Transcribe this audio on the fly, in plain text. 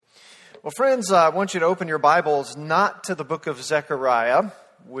Well, friends, I want you to open your Bibles not to the book of Zechariah,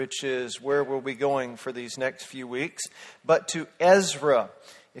 which is where we'll be going for these next few weeks, but to Ezra.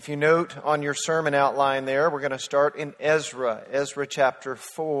 If you note on your sermon outline there, we're going to start in Ezra chapter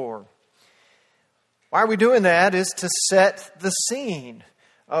 4. Why are we doing that is to set the scene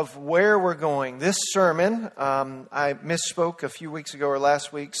of where we're going. This sermon, I misspoke a few weeks ago or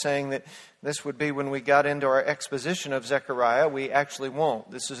last week saying that this would be when we got into our exposition of Zechariah. We actually won't.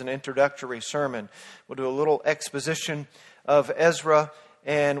 This is an introductory sermon. We'll do a little exposition of Ezra,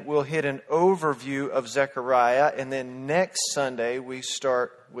 and we'll hit an overview of Zechariah. And then next Sunday, we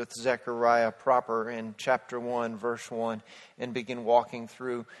start with Zechariah proper in chapter 1, verse 1, and begin walking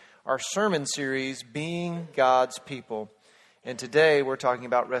through our sermon series, Being God's People. And today, we're talking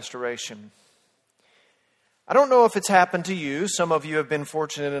about restoration. I don't know if it's happened to you. Some of you have been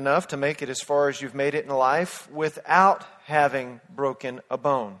fortunate enough to make it as far as you've made it in life without having broken a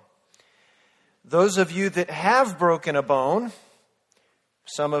bone. Those of you that have broken a bone,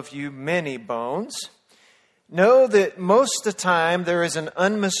 some of you many bones, know that most of the time there is an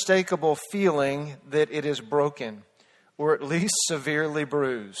unmistakable feeling that it is broken, or at least severely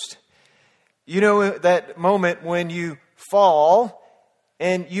bruised. You know that moment when you fall,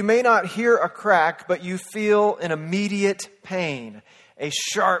 and you may not hear a crack, but you feel an immediate pain, a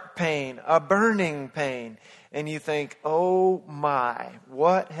sharp pain, a burning pain. And you think, oh my,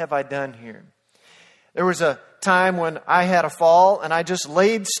 what have I done here? There was a time when I had a fall and I just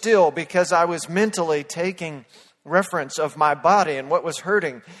laid still because I was mentally taking reference of my body and what was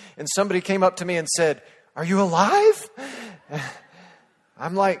hurting. And somebody came up to me and said, "Are you alive?"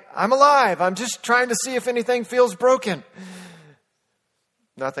 I'm like, "I'm alive. I'm just trying to see if anything feels broken."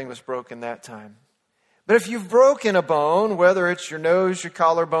 Nothing was broken that time. But if you've broken a bone, whether it's your nose, your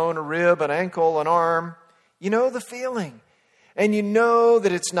collarbone, a rib, an ankle, an arm, you know the feeling. And you know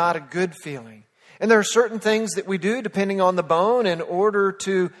that it's not a good feeling. And there are certain things that we do depending on the bone in order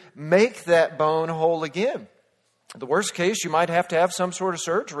to make that bone whole again. In the worst case, you might have to have some sort of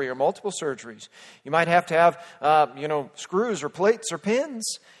surgery or multiple surgeries. You might have to have, screws or plates or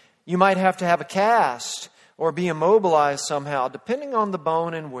pins. You might have to have a cast or be immobilized somehow, depending on the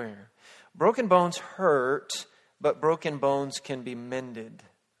bone and where. Broken bones hurt, but broken bones can be mended.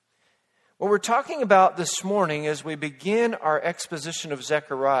 What we're talking about this morning as we begin our exposition of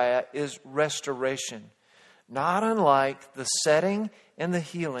Zechariah is restoration, not unlike the setting and the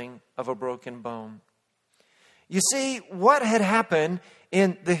healing of a broken bone. You see, what had happened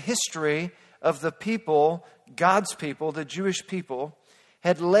in the history of the people, God's people, the Jewish people,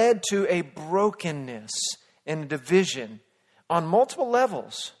 had led to a brokenness and division on multiple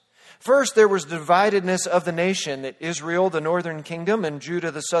levels. First, there was dividedness of the nation, that Israel, the northern kingdom, and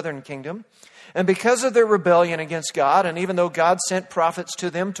Judah, the southern kingdom. And because of their rebellion against God, and even though God sent prophets to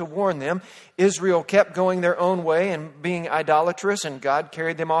them to warn them, Israel kept going their own way and being idolatrous, and God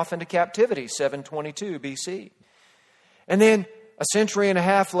carried them off into captivity, 722 BC. And then a century and a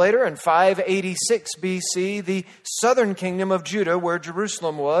half later, in 586 BC, the southern kingdom of Judah, where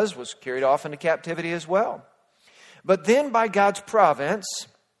Jerusalem was carried off into captivity as well. But then by God's providence,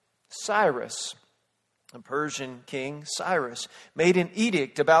 Cyrus, the Persian king Cyrus, made an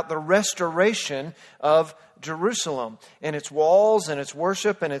edict about the restoration of Jerusalem and its walls and its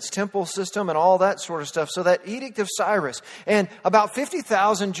worship and its temple system and all that sort of stuff. So that edict of Cyrus, and about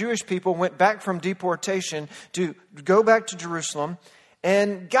 50,000 Jewish people went back from deportation to go back to Jerusalem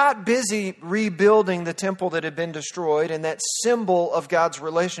and got busy rebuilding the temple that had been destroyed and that symbol of God's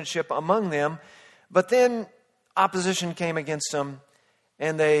relationship among them. But then opposition came against them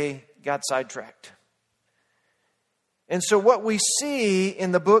and they got sidetracked. And so what we see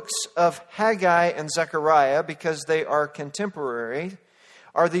in the books of Haggai and Zechariah, because they are contemporary,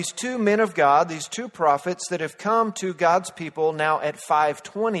 are these two men of God, these two prophets that have come to God's people now at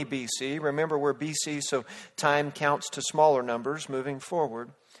 520 BC. Remember, we're BC, so time counts to smaller numbers moving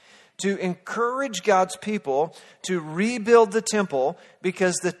forward. To encourage God's people to rebuild the temple,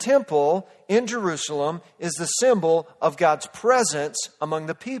 because the temple in Jerusalem is the symbol of God's presence among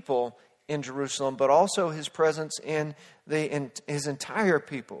the people in Jerusalem, but also His presence in His entire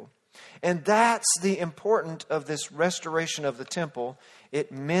people. And that's the importance of this restoration of the temple.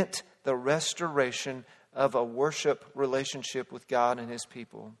 It meant the restoration of a worship relationship with God and His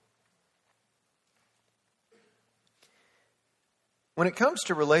people. When it comes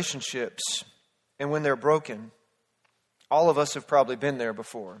to relationships and when they're broken, all of us have probably been there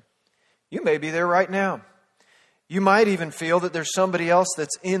before. You may be there right now. You might even feel that there's somebody else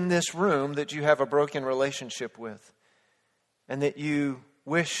that's in this room that you have a broken relationship with, and that you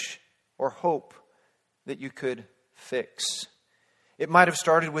wish or hope that you could fix. It might have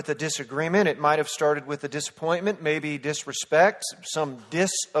started with a disagreement. It might have started with a disappointment, maybe disrespect, some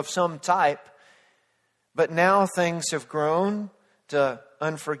diss of some type. But now things have grown to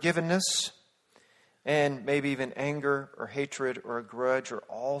unforgiveness and maybe even anger or hatred or a grudge or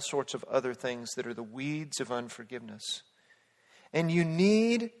all sorts of other things that are the weeds of unforgiveness. And you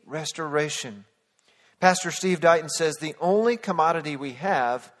need restoration. Pastor Steve Dighton says the only commodity we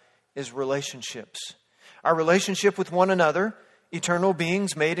have is relationships. Our relationship with one another, eternal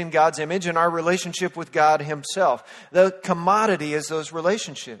beings made in God's image, and our relationship with God Himself. The commodity is those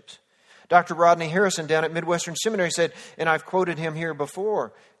relationships. Dr. Rodney Harrison down at Midwestern Seminary said, and I've quoted him here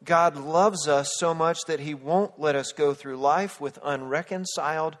before, God loves us so much that He won't let us go through life with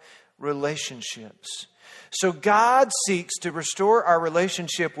unreconciled relationships. So God seeks to restore our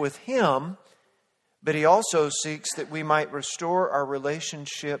relationship with Him, but He also seeks that we might restore our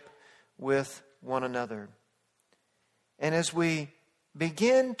relationship with one another. And as we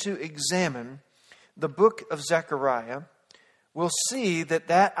begin to examine the book of Zechariah, we'll see that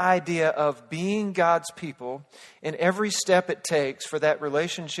that idea of being God's people in every step it takes for that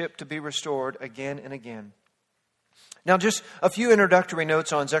relationship to be restored again and again. Now, just a few introductory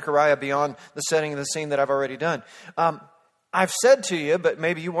notes on Zechariah beyond the setting of the scene that I've already done. I've said to you, but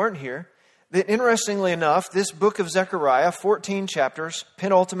maybe you weren't here, that interestingly enough, this book of Zechariah, 14 chapters,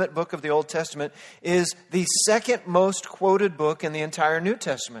 penultimate book of the Old Testament, is the second most quoted book in the entire New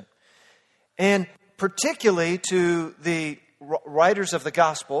Testament. And particularly to the writers of the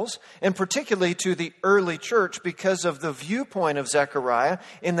Gospels, and particularly to the early church, because of the viewpoint of Zechariah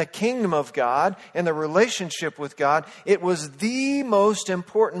in the kingdom of God and the relationship with God, it was the most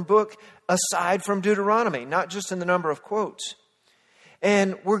important book aside from Deuteronomy, not just in the number of quotes.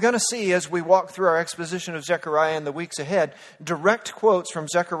 And we're going to see, as we walk through our exposition of Zechariah in the weeks ahead, direct quotes from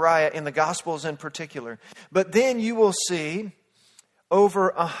Zechariah in the Gospels in particular. But then you will see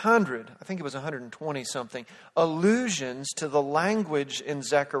over 100, I think it was 120 something, allusions to the language in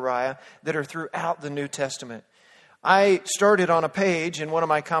Zechariah that are throughout the New Testament. I started on a page in one of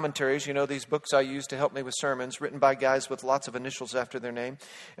my commentaries, you know, these books I use to help me with sermons, written by guys with lots of initials after their name.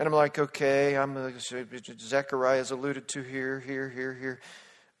 And I'm like, okay, Zechariah is alluded to here.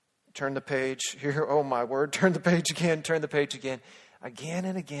 Turn the page. Here, oh my word, turn the page again. Again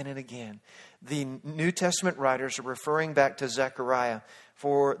and again and again. The New Testament writers are referring back to Zechariah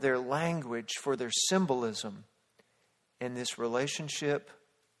for their language, for their symbolism in this relationship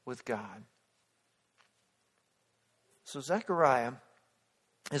with God. So Zechariah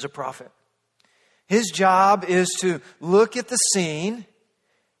is a prophet. His job is to look at the scene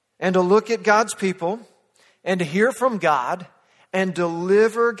and to look at God's people and to hear from God and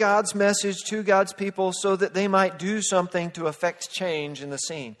deliver God's message to God's people so that they might do something to affect change in the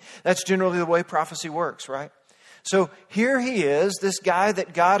scene. That's generally the way prophecy works, right? So here he is, this guy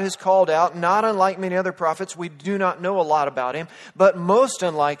that God has called out, not unlike many other prophets. We do not know a lot about him, but most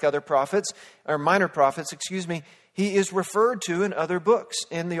unlike other prophets, or minor prophets, he is referred to in other books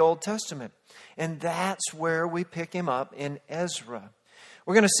in the Old Testament. And that's where we pick him up in Ezra.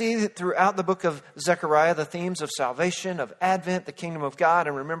 We're going to see that throughout the book of Zechariah, the themes of salvation, of Advent, the kingdom of God.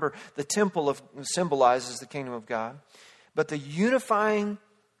 And remember, the temple symbolizes the kingdom of God. But the unifying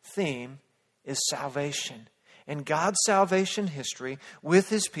theme is salvation. And God's salvation history with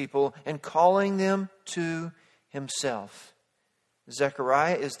His people and calling them to Himself.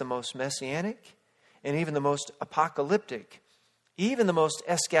 Zechariah is the most messianic and even the most apocalyptic, even the most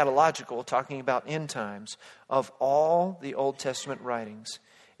eschatological, talking about end times, of all the Old Testament writings.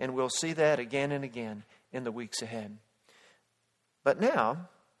 And we'll see that again and again in the weeks ahead. But now,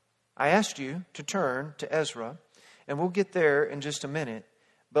 I asked you to turn to Ezra, and we'll get there in just a minute.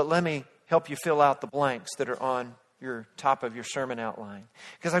 But let me help you fill out the blanks that are on your top of your sermon outline.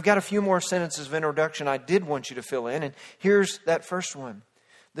 Because I've got a few more sentences of introduction I did want you to fill in. And here's that first one.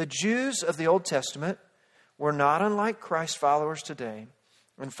 The Jews of the Old Testament were not unlike Christ followers today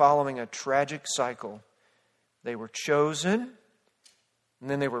in following a tragic cycle. They were chosen, and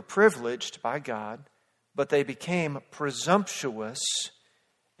then they were privileged by God, but they became presumptuous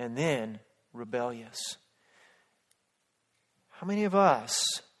and then rebellious. How many of us,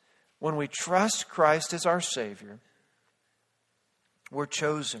 when we trust Christ as our Savior, we're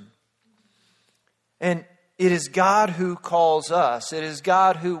chosen? And it is God who calls us. It is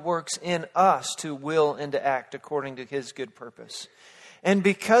God who works in us to will and to act according to His good purpose. And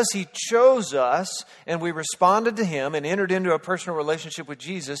because He chose us and we responded to Him and entered into a personal relationship with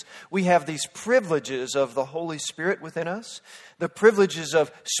Jesus, we have these privileges of the Holy Spirit within us, the privileges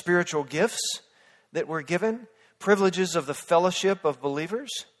of spiritual gifts that we're given, privileges of the fellowship of believers.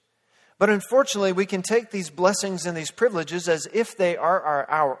 But unfortunately, we can take these blessings and these privileges as if they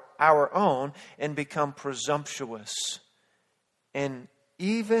are our own and become presumptuous and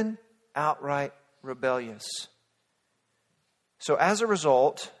even outright rebellious. So as a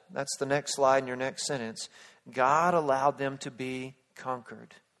result, that's the next slide in your next sentence, God allowed them to be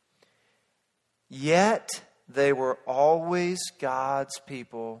conquered. Yet they were always God's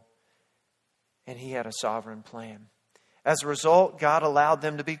people, and He had a sovereign plan. As a result, God allowed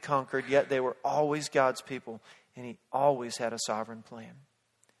them to be conquered, yet they were always God's people, and He always had a sovereign plan.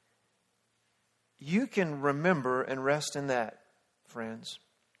 You can remember and rest in that, friends,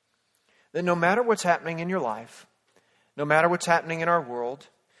 that no matter what's happening in your life, no matter what's happening in our world,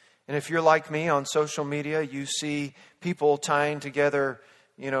 and if you're like me on social media, you see people tying together,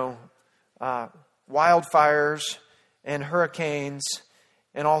 wildfires and hurricanes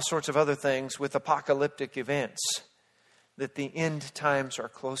and all sorts of other things with apocalyptic events, that the end times are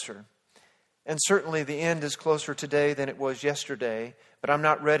closer. And certainly the end is closer today than it was yesterday, but I'm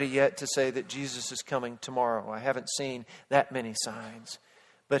not ready yet to say that Jesus is coming tomorrow. I haven't seen that many signs.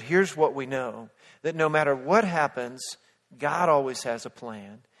 But here's what we know, that no matter what happens, God always has a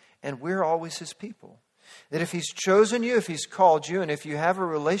plan, and we're always His people. That if He's chosen you, if He's called you, and if you have a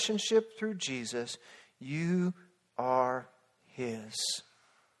relationship through Jesus, you are His.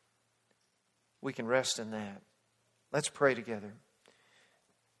 We can rest in that. Let's pray together.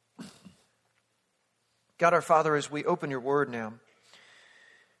 God our Father, as we open your word now,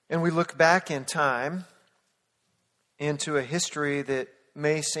 and we look back in time into a history that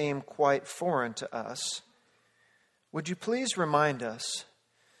may seem quite foreign to us, would you please remind us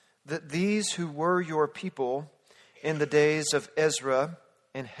that these who were your people in the days of Ezra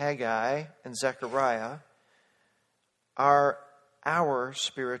and Haggai and Zechariah are our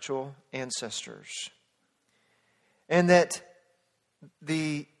spiritual ancestors, and that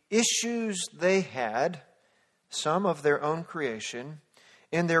the issues they had, some of their own creation,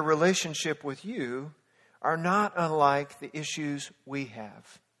 in their relationship with you are not unlike the issues we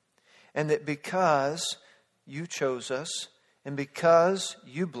have. And that because you chose us and because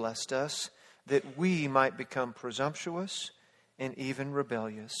you blessed us, that we might become presumptuous and even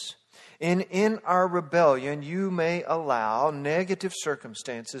rebellious. And in our rebellion, you may allow negative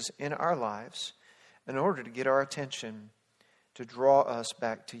circumstances in our lives in order to get our attention, to draw us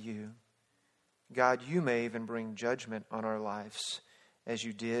back to you. God, you may even bring judgment on our lives as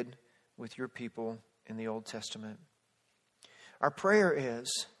you did with your people in the Old Testament. Our prayer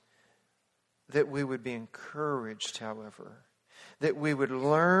is that we would be encouraged, however, that we would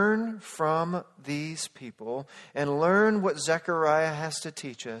learn from these people and learn what Zechariah has to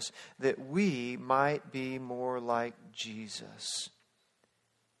teach us, that we might be more like Jesus.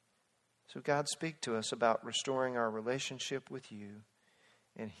 So God, speak to us about restoring our relationship with you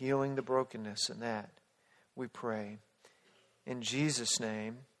and healing the brokenness in that, we pray. In Jesus'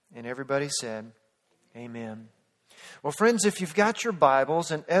 name, and everybody said, amen. Well, friends, if you've got your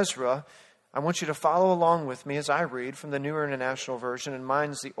Bibles in Ezra, I want you to follow along with me as I read from the New International Version, and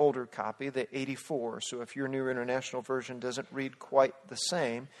mine's the older copy, the 84. So if your New International Version doesn't read quite the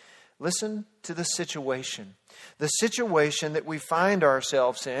same, listen to the situation that we find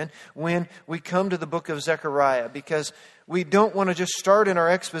ourselves in when we come to the book of Zechariah, because we don't want to just start in our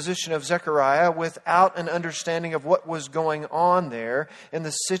exposition of Zechariah without an understanding of what was going on there in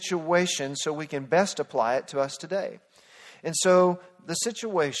the situation so we can best apply it to us today. And so the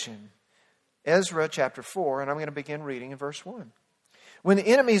situation, Ezra chapter 4, and I'm going to begin reading in verse 1. When the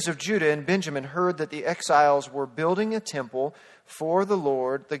enemies of Judah and Benjamin heard that the exiles were building a temple for the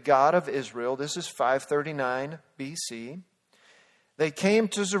Lord, the God of Israel, this is 539 BC, they came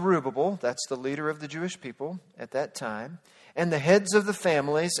to Zerubbabel, that's the leader of the Jewish people at that time, and the heads of the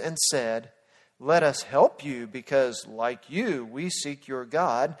families, and said, "Let us help you, because like you, we seek your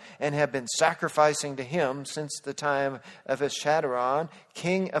God, and have been sacrificing to him since the time of Esarhaddon,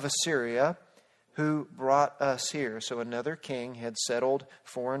 king of Assyria, who brought us here." So another king had settled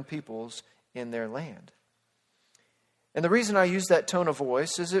foreign peoples in their land. And the reason I use that tone of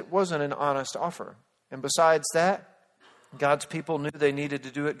voice is it wasn't an honest offer. And besides that, God's people knew they needed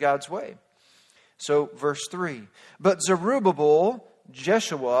to do it God's way. So verse 3, "But Zerubbabel,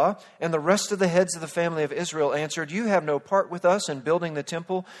 Jeshua, and the rest of the heads of the family of Israel answered, 'You have no part with us in building the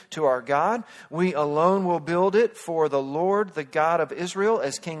temple to our God. We alone will build it for the Lord, the God of Israel,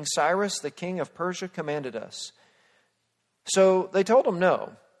 as King Cyrus, the king of Persia, commanded us.'" So they told him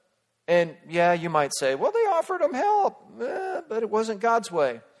no. And yeah, you might say, well, they offered him help, but it wasn't God's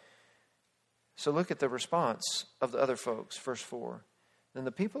way. So look at the response of the other folks, verse 4. "Then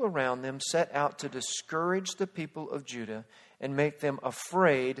the people around them set out to discourage the people of Judah and make them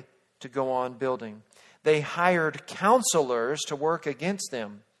afraid to go on building. They hired counselors to work against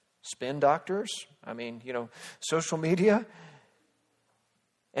them. Spin doctors, social media,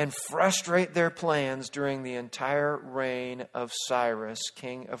 and frustrate their plans during the entire reign of Cyrus,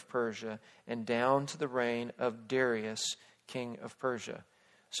 king of Persia, and down to the reign of Darius, king of Persia.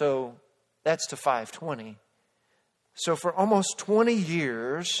 So that's to 520. So for almost 20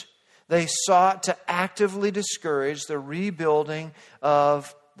 years, they sought to actively discourage the rebuilding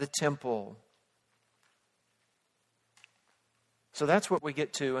of the temple. So that's what we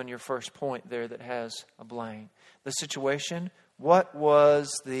get to in your first point there that has a blank. The situation. What was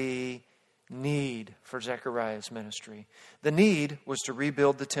the need for Zechariah's ministry? The need was to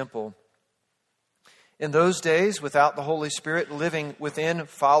rebuild the temple. In those days, without the Holy Spirit living within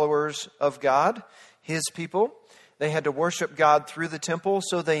followers of God, His people, they had to worship God through the temple,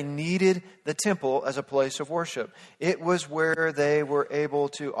 so they needed the temple as a place of worship. It was where they were able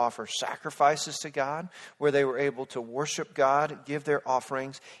to offer sacrifices to God, where they were able to worship God, give their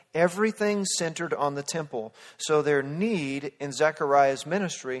offerings. Everything centered on the temple. So their need in Zechariah's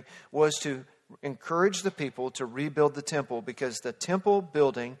ministry was to encourage the people to rebuild the temple, because the temple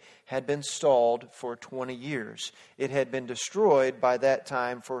building had been stalled for 20 years. It had been destroyed by that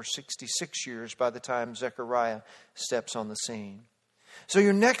time for 66 years by the time Zechariah steps on the scene. So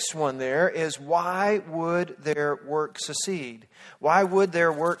your next one there is, why would their work succeed? Why would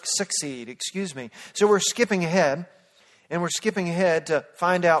their work succeed? So we're skipping ahead, and we're skipping ahead to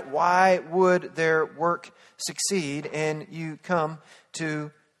find out why would their work succeed, and you come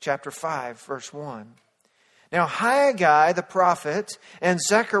to chapter 5, verse 1. Now Haggai the prophet and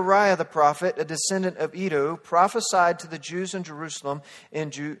Zechariah the prophet, a descendant of Iddo, prophesied to the Jews in Jerusalem, in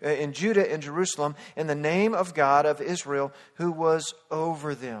Judah and Jerusalem, in the name of God of Israel, who was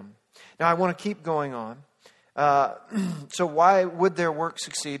over them. Now I want to keep going on. So why would their work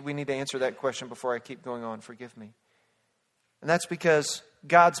succeed? We need to answer that question before I keep going on. Forgive me. And that's because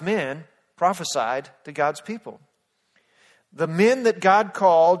God's men prophesied to God's people. The men that God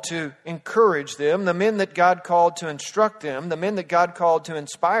called to encourage them, the men that God called to instruct them, the men that God called to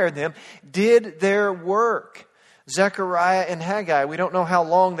inspire them, did their work. Zechariah and Haggai, we don't know how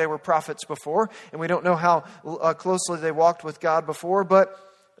long they were prophets before, and we don't know how closely they walked with God before, but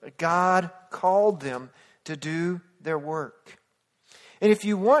God called them to do their work. And if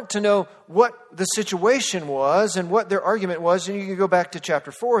you want to know what the situation was and what their argument was, then you can go back to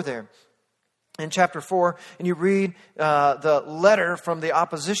chapter 4 there. In chapter 4, and you read the letter from the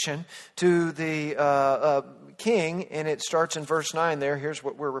opposition to the king, and it starts in verse 9 there. Here's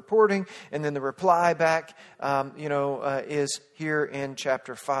what we're reporting, and then the reply back, is here in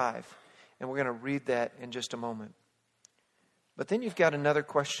chapter 5. And we're going to read that in just a moment. But then you've got another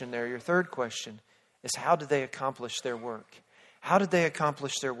question there. Your third question is, how did they accomplish their work? How did they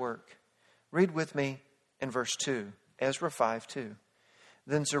accomplish their work? Read with me in verse 2, Ezra 5:2.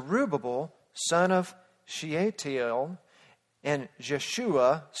 Then Zerubbabel, son of Shealtiel, and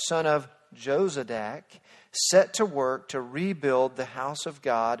Jeshua, son of Jozadak, set to work to rebuild the house of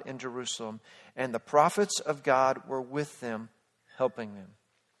God in Jerusalem, and the prophets of God were with them, helping them.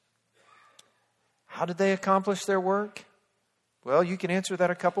 How did they accomplish their work? Well, you can answer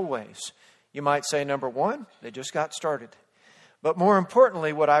that a couple ways. You might say, number one, they just got started. But more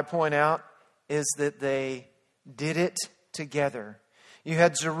importantly, what I point out is that they did it together. You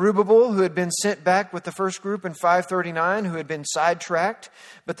had Zerubbabel, who had been sent back with the first group in 539, who had been sidetracked.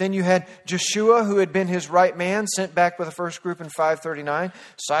 But then you had Jeshua, who had been his right man, sent back with the first group in 539,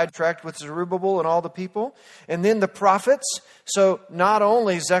 sidetracked with Zerubbabel and all the people. And then the prophets, so not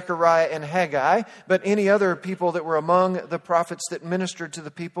only Zechariah and Haggai, but any other people that were among the prophets that ministered to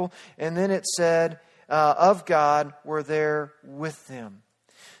the people. And then it said, of God were there with them.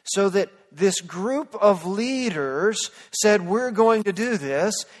 So that this group of leaders said, we're going to do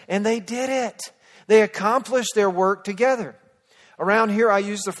this, and they did it. They accomplished their work together. Around here, I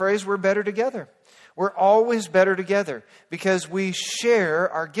use the phrase, we're better together. We're always better together because we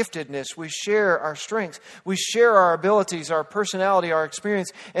share our giftedness, we share our strengths, we share our abilities, our personality, our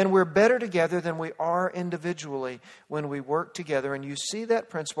experience, and we're better together than we are individually when we work together. And you see that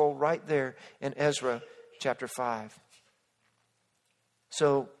principle right there in Ezra chapter 5.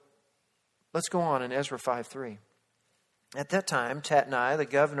 So let's go on in Ezra 5:3. At that time, Tatnai, the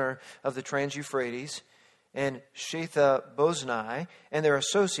governor of the Trans-Euphrates, and Shetha-Boznai and their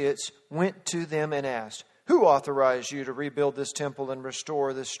associates went to them and asked, who authorized you to rebuild this temple and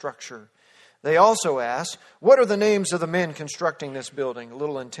restore this structure? They also asked, what are the names of the men constructing this building? A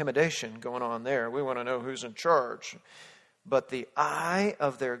little intimidation going on there. We want to know who's in charge. But the eye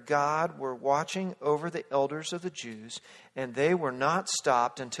of their God were watching over the elders of the Jews, and they were not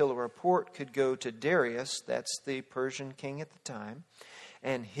stopped until a report could go to Darius, that's the Persian king at the time,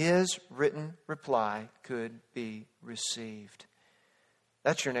 and his written reply could be received.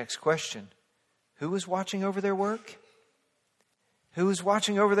 That's your next question. Who was watching over their work? Who was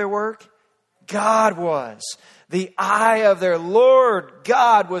watching over their work? God was. The eye of their Lord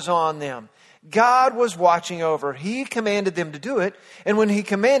God was on them. God was watching over. He commanded them to do it. And when He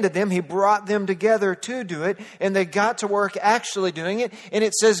commanded them, He brought them together to do it. And they got to work actually doing it. And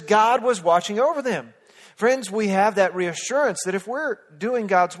it says God was watching over them. Friends, we have that reassurance that if we're doing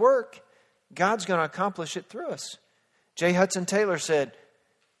God's work, God's going to accomplish it through us. J. Hudson Taylor said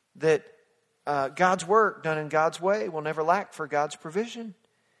that God's work done in God's way will never lack for God's provision.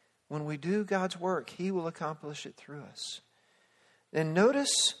 When we do God's work, He will accomplish it through us. And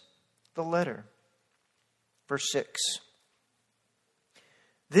notice the letter. Verse 6.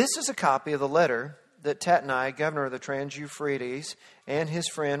 This is a copy of the letter that Tatnai, governor of the Trans-Euphrates, and his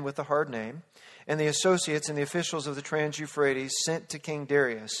friend with the hard name, and the associates and the officials of the Trans-Euphrates sent to King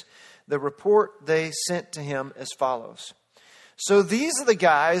Darius. The report they sent to him as follows. So these are the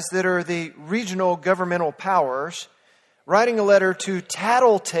guys that are the regional governmental powers writing a letter to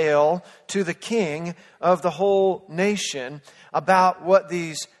tattletale to the king of the whole nation about what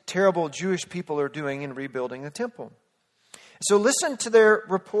these terrible Jewish people are doing in rebuilding the temple. So listen to their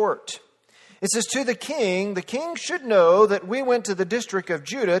report. It says, to the king should know that we went to the district of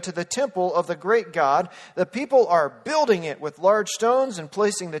Judah to the temple of the great God. The people are building it with large stones and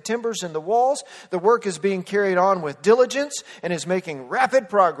placing the timbers in the walls. The work is being carried on with diligence and is making rapid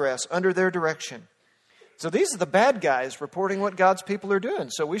progress under their direction. So these are the bad guys reporting what God's people are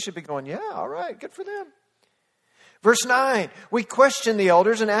doing. So we should be going, yeah, all right, good for them. Verse 9, we question the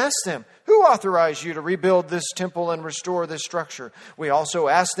elders and ask them, who authorized you to rebuild this temple and restore this structure? We also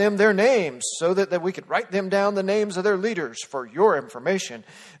asked them their names so that we could write them down, the names of their leaders, for your information.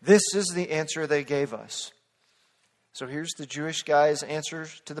 This is the answer they gave us. So here's the Jewish guys'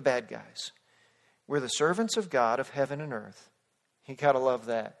 answers to the bad guys. We're the servants of God of heaven and earth. You got to love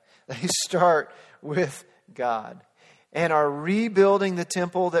that. They start with God and are rebuilding the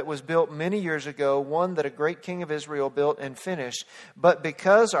temple that was built many years ago, one that a great king of Israel built and finished. But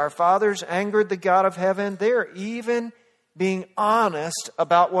because our fathers angered the God of heaven, they're even being honest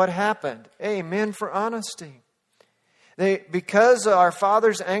about what happened. Amen for honesty. Because our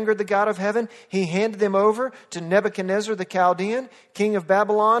fathers angered the God of heaven, He handed them over to Nebuchadnezzar the Chaldean, king of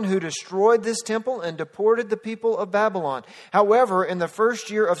Babylon, who destroyed this temple and deported the people of Babylon. However, in the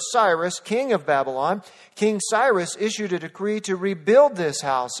first year of Cyrus, king of Babylon, King Cyrus issued a decree to rebuild this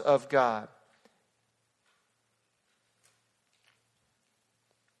house of God.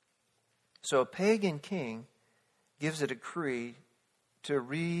 So a pagan king gives a decree to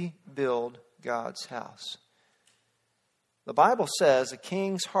rebuild God's house. The Bible says a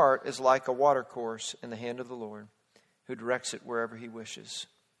king's heart is like a watercourse in the hand of the Lord, who directs it wherever He wishes.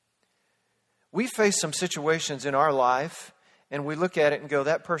 We face some situations in our life, and we look at it and go,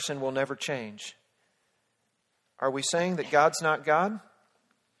 that person will never change. Are we saying that God's not God?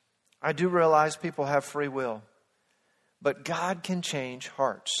 I do realize people have free will, but God can change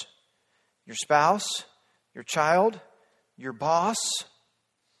hearts. Your spouse, your child, your boss,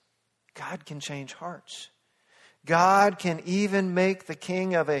 God can change hearts. God can even make the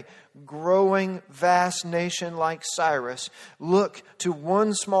king of a growing, vast nation like Cyrus look to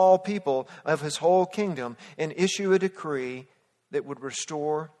one small people of his whole kingdom and issue a decree that would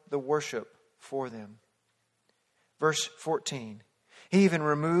restore the worship for them. Verse 14, He even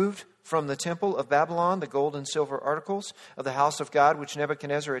removed from the temple of Babylon the gold and silver articles of the house of God, which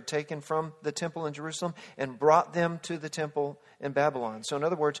Nebuchadnezzar had taken from the temple in Jerusalem, and brought them to the temple in Babylon. So in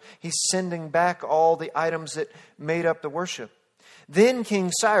other words, He's sending back all the items that made up the worship. Then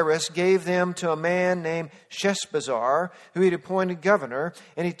King Cyrus gave them to a man named Sheshbazzar, who he'd appointed governor,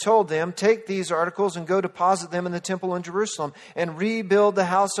 and he told them, take these articles and go deposit them in the temple in Jerusalem and rebuild the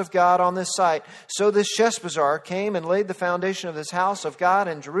house of God on this site. So this Sheshbazzar came and laid the foundation of this house of God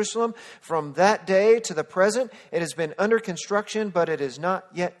in Jerusalem. From that day to the present, it has been under construction, but it is not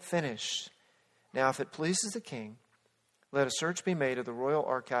yet finished. Now, if it pleases the king, let a search be made of the royal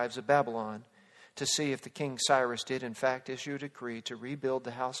archives of Babylon to see if the king Cyrus did in fact issue a decree to rebuild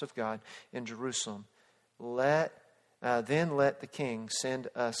the house of God in Jerusalem. Then let the king send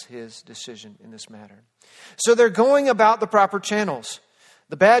us his decision in this matter. So they're going about the proper channels.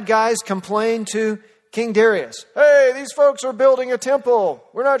 The bad guys complain to King Darius. Hey, these folks are building a temple.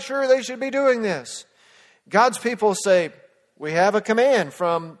 We're not sure they should be doing this. God's people say, We have a command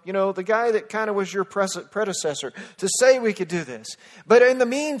from, the guy that kind of was your predecessor to say we could do this. But in the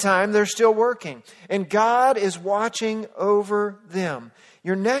meantime, they're still working. And God is watching over them.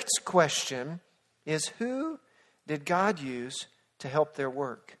 Your next question is, who did God use to help their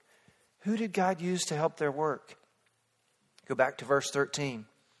work? Who did God use to help their work? Go back to verse 13.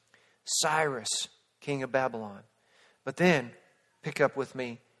 Cyrus, king of Babylon. But then, pick up with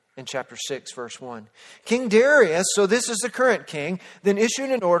me in chapter 6, verse 1. King Darius, so this is the current king, then issued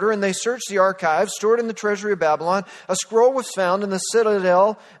an order, and they searched the archives, stored in the treasury of Babylon. A scroll was found in the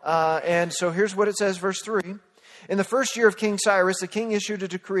citadel. And so here's what it says, verse 3. In the first year of King Cyrus, the king issued a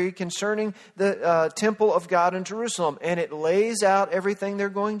decree concerning the temple of God in Jerusalem. And it lays out everything they're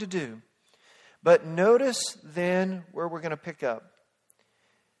going to do. But notice then where we're going to pick up.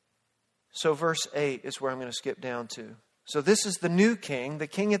 So verse 8 is where I'm going to skip down to. So this is the new king, the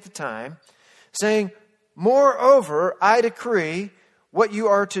king at the time, saying, moreover, I decree what you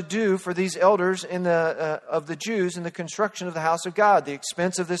are to do for these elders of the Jews in the construction of the house of God. The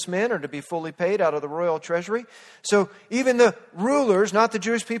expense of this men are to be fully paid out of the royal treasury. So even the rulers, not the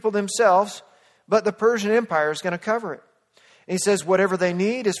Jewish people themselves, but the Persian Empire is going to cover it. And he says, whatever they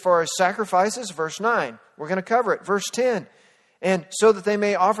need as far as sacrifices, verse 9, we're going to cover it. Verse 10, and so that they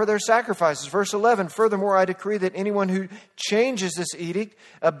may offer their sacrifices. Verse 11, furthermore, I decree that anyone who changes this edict,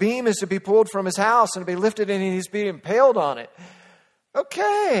 a beam is to be pulled from his house and to be lifted and he is to be impaled on it.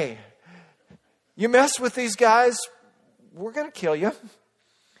 Okay. You mess with these guys, we're going to kill you.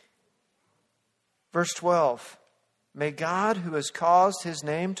 Verse 12. May God, who has caused his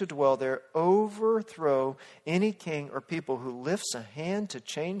name to dwell there, overthrow any king or people who lifts a hand to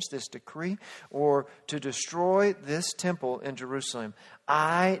change this decree or to destroy this temple in Jerusalem.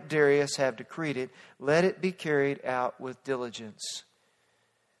 I, Darius, have decreed it. Let it be carried out with diligence.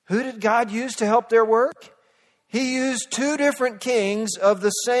 Who did God use to help their work? He used two different kings of the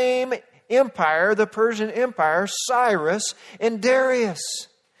same empire, the Persian Empire, Cyrus and Darius.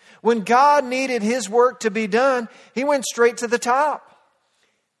 When God needed his work to be done, he went straight to the top.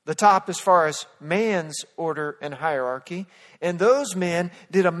 The top as far as man's order and hierarchy. And those men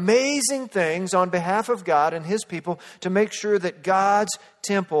did amazing things on behalf of God and his people to make sure that God's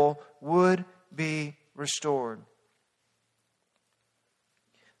temple would be restored.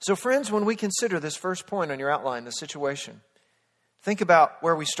 So friends, when we consider this first point on your outline, the situation, think about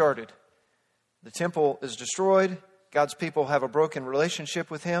where we started. The temple is destroyed. God's people have a broken relationship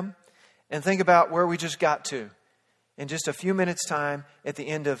with him. And think about where we just got to in just a few minutes' time at the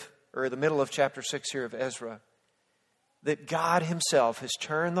end of, or the middle of chapter 6 here of Ezra. That God himself has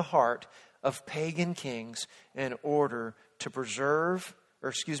turned the heart of pagan kings in order to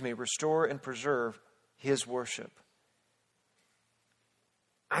restore and preserve his worship.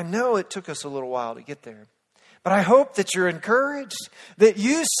 I know it took us a little while to get there. But I hope that you're encouraged, that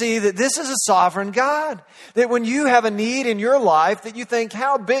you see that this is a sovereign God. That when you have a need in your life, that you think,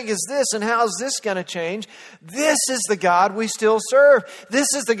 how big is this and how is this going to change? This is the God we still serve.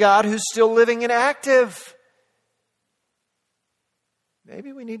 This is the God who's still living and active.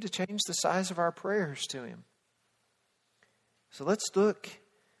 Maybe we need to change the size of our prayers to him. So let's look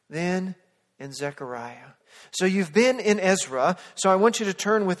then in Zechariah. So you've been in Ezra, so I want you to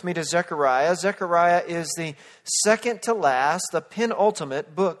turn with me to Zechariah. Zechariah is the second to last, the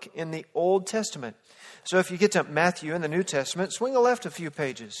penultimate book in the Old Testament. So if you get to Matthew in the New Testament, swing left a few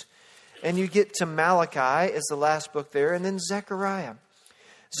pages. And you get to Malachi as the last book there, and then Zechariah.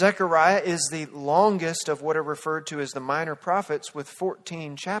 Zechariah is the longest of what are referred to as the minor prophets with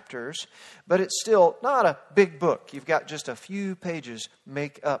 14 chapters, but it's still not a big book. You've got just a few pages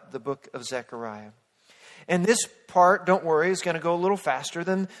make up the book of Zechariah. And this part, don't worry, is going to go a little faster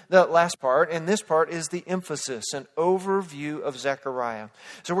than the last part. And this part is the emphasis, an overview of Zechariah.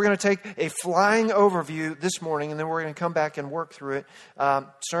 So we're going to take a flying overview this morning, and then we're going to come back and work through it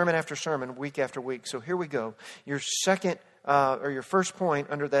sermon after sermon, week after week. So here we go. Your first point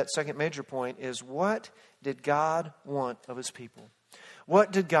under that second major point is, what did God want of his people?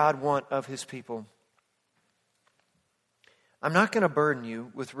 What did God want of his people? I'm not going to burden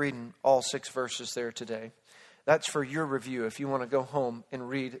you with reading all 6 verses there today. That's for your review if you want to go home and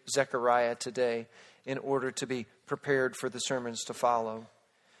read Zechariah today in order to be prepared for the sermons to follow.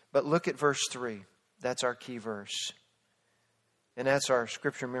 But look at verse 3. That's our key verse. And that's our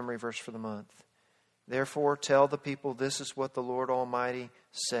scripture memory verse for the month. Therefore, tell the people, this is what the Lord Almighty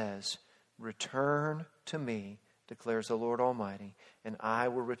says. Return to me, declares the Lord Almighty, and I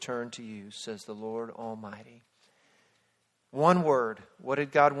will return to you, says the Lord Almighty. One word. What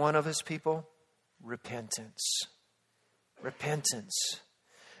did God want of his people? Repentance. Repentance.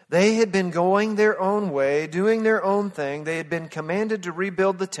 They had been going their own way, doing their own thing. They had been commanded to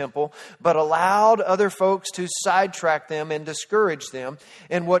rebuild the temple, but allowed other folks to sidetrack them and discourage them.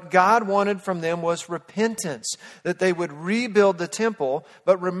 And what God wanted from them was repentance, that they would rebuild the temple.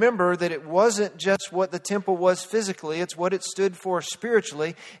 But remember that it wasn't just what the temple was physically, it's what it stood for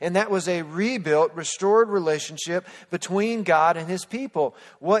spiritually. And that was a rebuilt, restored relationship between God and His people.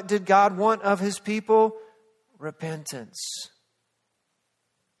 What did God want of His people? Repentance.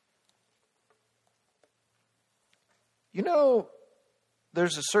 You know,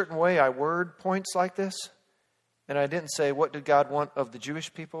 there's a certain way I word points like this, and I didn't say, what did God want of the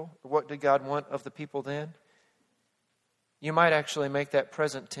Jewish people? Or what did God want of the people then? You might actually make that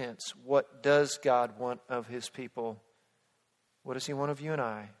present tense. What does God want of His people? What does He want of you and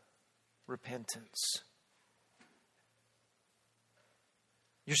I? Repentance.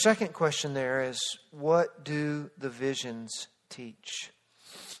 Your second question there is, what do the visions teach?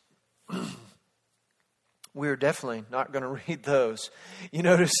 We're definitely not going to read those. You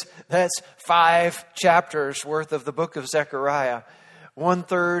notice that's 5 chapters worth of the book of Zechariah.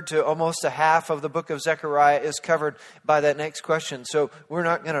 1/3 to almost a half of the book of Zechariah is covered by that next question. So we're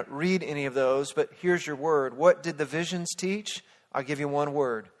not going to read any of those, but here's your word. What did the visions teach? I'll give you one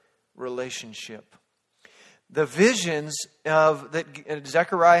word: relationship. The visions that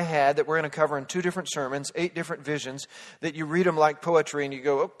Zechariah had, that we're going to cover in 2 different sermons, 8 different visions, that you read them like poetry and you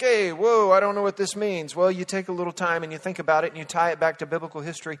go, okay, whoa, I don't know what this means. Well, you take a little time and you think about it and you tie it back to biblical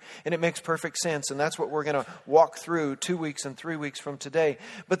history and it makes perfect sense. And that's what we're going to walk through 2 weeks and 3 weeks from today.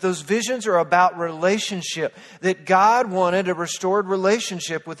 But those visions are about relationship, that God wanted a restored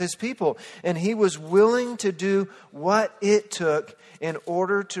relationship with His people. And He was willing to do what it took in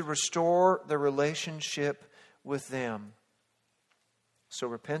order to restore the relationship with them. So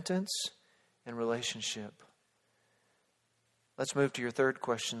repentance and relationship. Let's move to your third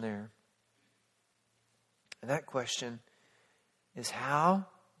question there. And that question is, how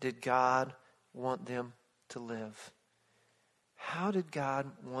did God want them to live? How did God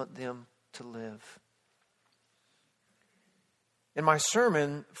want them to live? In my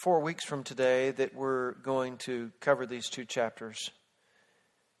sermon 4 weeks from today that we're going to cover these 2 chapters,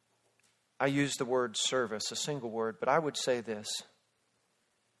 I use the word service, a single word, but I would say this: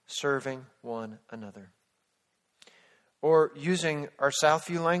 serving one another. Or using our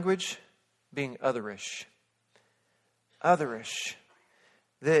Southview language, being otherish. Otherish.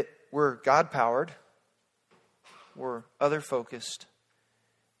 That we're God-powered, we're other-focused,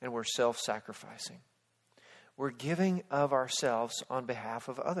 and we're self-sacrificing. We're giving of ourselves on behalf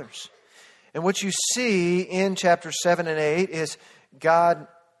of others. And what you see in chapters 7 and 8 is God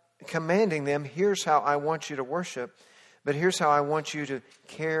commanding them, here's how I want you to worship, but here's how I want you to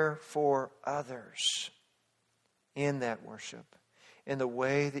care for others in that worship, in the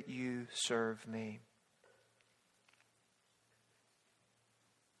way that you serve me.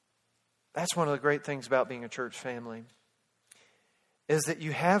 That's one of the great things about being a church family, is that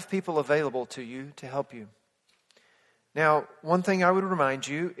you have people available to you to help you. Now, one thing I would remind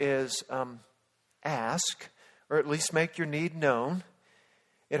you is ask, or at least make your need known.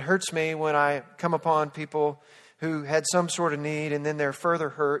 It hurts me when I come upon people who had some sort of need and then they're further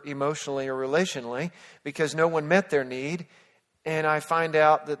hurt emotionally or relationally because no one met their need, and I find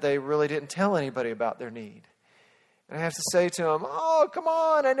out that they really didn't tell anybody about their need. And I have to say to them, oh, come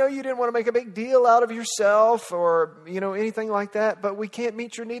on, I know you didn't want to make a big deal out of yourself or, anything like that, but we can't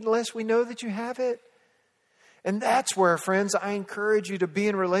meet your need unless we know that you have it. And that's where, friends, I encourage you to be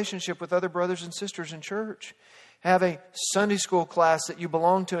in relationship with other brothers and sisters in church. Have a Sunday school class that you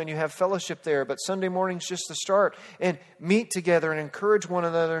belong to and you have fellowship there, but Sunday morning's just the start. And meet together and encourage one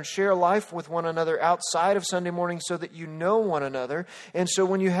another and share life with one another outside of Sunday morning so that you know one another. And so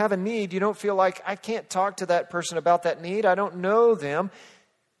when you have a need, you don't feel like, I can't talk to that person about that need. I don't know them.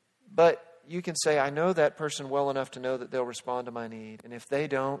 But you can say, I know that person well enough to know that they'll respond to my need. And if they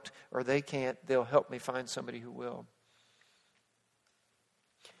don't or they can't, they'll help me find somebody who will.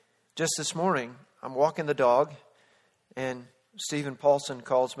 Just this morning, I'm walking the dog, and Stephen Paulson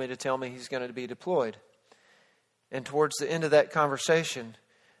calls me to tell me he's going to be deployed. And towards the end of that conversation,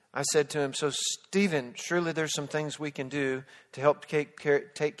 I said to him, so Stephen, surely there's some things we can do to help take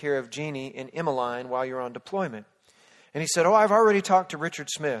care of Jeannie and Emmeline while you're on deployment. And he said, I've already talked to Richard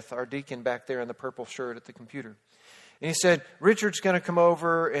Smith, our deacon back there in the purple shirt at the computer. And he said, Richard's going to come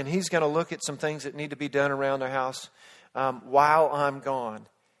over and he's going to look at some things that need to be done around the house while I'm gone.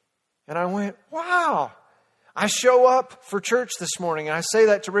 And I went, wow. I show up for church this morning and I say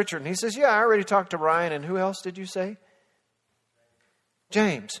that to Richard. And he says, yeah, I already talked to Ryan. And who else did you say?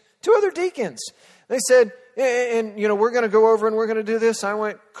 James. 2 other deacons. They said, and we're going to go over and we're going to do this. I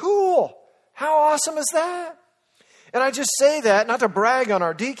went, cool. How awesome is that? And I just say that, not to brag on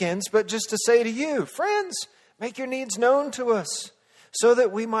our deacons, but just to say to you, friends, make your needs known to us so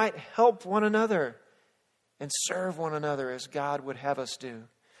that we might help one another and serve one another as God would have us do.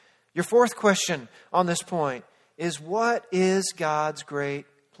 Your fourth question on this point is, what is God's great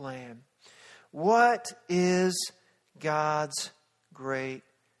plan? What is God's great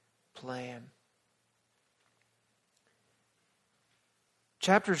plan?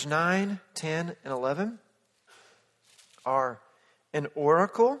 Chapters 9, 10, and 11 are an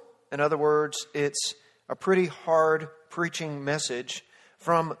oracle. In other words, it's a pretty hard preaching message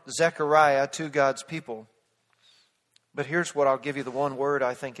from Zechariah to God's people. But here's what I'll give you, the one word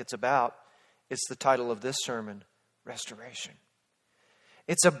I think it's about. It's the title of this sermon, restoration.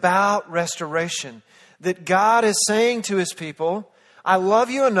 It's about restoration. That God is saying to His people, I love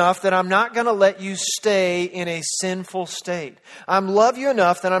you enough that I'm not going to let you stay in a sinful state. I love you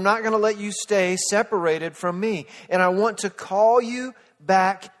enough that I'm not going to let you stay separated from me. And I want to call you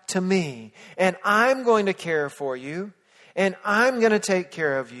back to me. And I'm going to care for you. And I'm going to take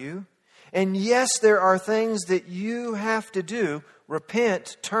care of you. And yes, there are things that you have to do.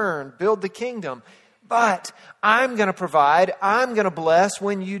 Repent, turn, build the kingdom. But I'm going to provide, I'm going to bless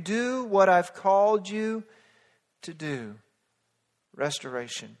when you do what I've called you to do.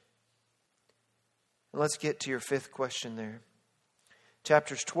 Restoration. And let's get to your fifth question there.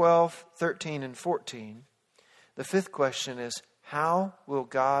 Chapters 12, 13, and 14. The fifth question is, how will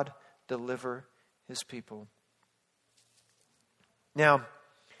God deliver His people? Now,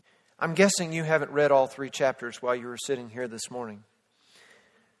 I'm guessing you haven't read all 3 chapters while you were sitting here this morning.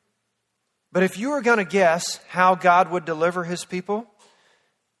 But if you were going to guess how God would deliver His people,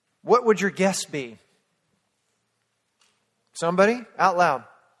 what would your guess be? Somebody? Out loud.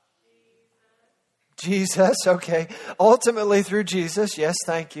 Jesus, okay. Ultimately through Jesus. Yes,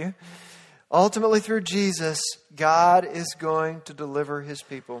 thank you. Ultimately through Jesus, God is going to deliver His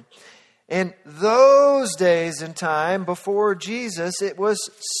people. In those days and time before Jesus, it was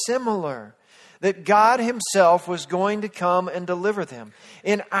similar. That God Himself was going to come and deliver them.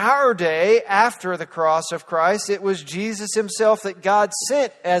 In our day, after the cross of Christ, it was Jesus Himself that God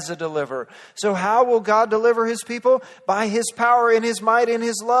sent as a deliverer. So how will God deliver His people? By His power, in His might, in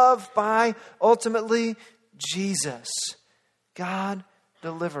His love, by ultimately Jesus. God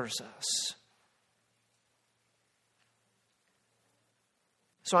delivers us.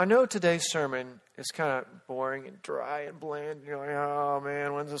 So I know today's sermon is kind of boring and dry and bland. You're like, oh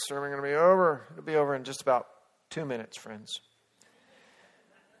man, when's this sermon going to be over? It'll be over in just about 2 minutes, friends.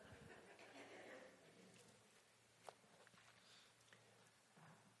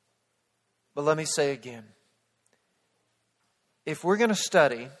 But let me say again, if we're going to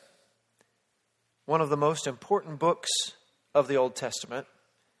study one of the most important books of the Old Testament,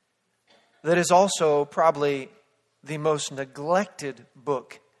 that is also probably the most neglected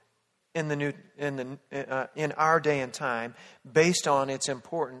book in our day and time, based on its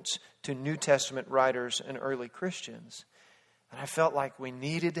importance to New Testament writers and early Christians. And I felt like we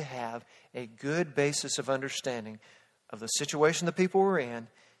needed to have a good basis of understanding of the situation the people were in,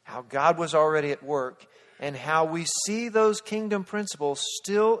 how God was already at work, and how we see those kingdom principles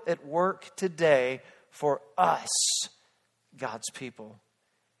still at work today for us, God's people.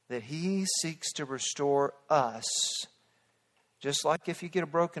 That He seeks to restore us. Just like if you get a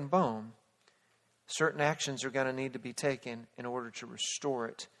broken bone, certain actions are going to need to be taken in order to restore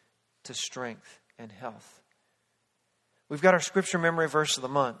it to strength and health. We've got our scripture memory verse of the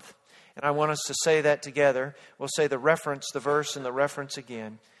month, and I want us to say that together. We'll say the reference, the verse, and the reference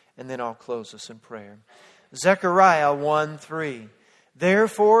again, and then I'll close us in prayer. Zechariah 1:3.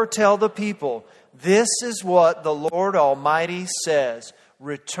 Therefore tell the people, this is what the Lord Almighty says.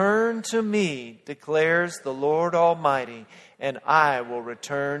 Return to me, declares the Lord Almighty, and I will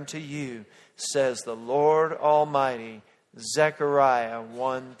return to you, says the Lord Almighty. Zechariah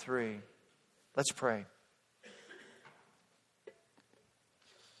 1:3. Let's pray.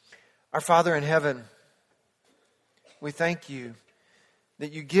 Our Father in heaven, we thank you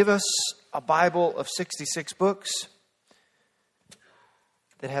that you give us a Bible of 66 books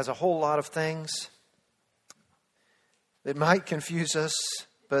that has a whole lot of things that might confuse us,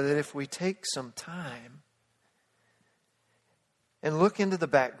 but that if we take some time and look into the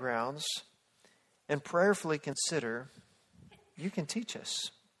backgrounds and prayerfully consider, you can teach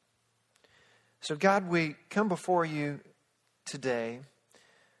us. So God, we come before you today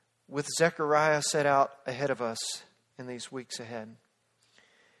with Zechariah set out ahead of us in these weeks ahead.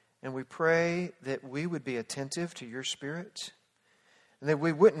 And we pray that we would be attentive to your Spirit, And that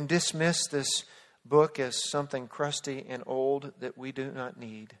we wouldn't dismiss this book as something crusty and old that we do not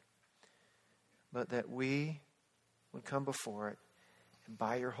need, but that we would come before it and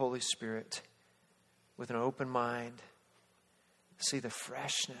by your Holy Spirit with an open mind see the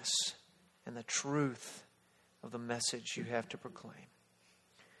freshness and the truth of the message you have to proclaim.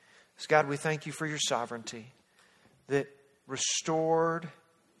 So God, we thank you for your sovereignty that restored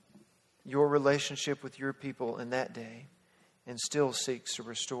your relationship with your people in that day and still seeks to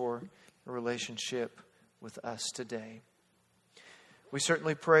restore a relationship with us today. We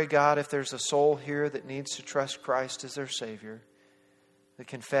certainly pray, God, if there's a soul here that needs to trust Christ as their Savior, that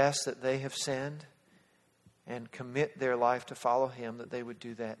confess that they have sinned and commit their life to follow Him, that they would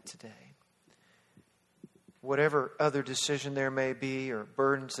do that today. Whatever other decision there may be or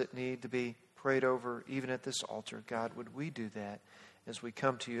burdens that need to be prayed over, even at this altar, God, would we do that as we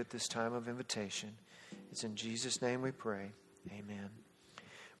come to you at this time of invitation? It's in Jesus' name we pray. Amen.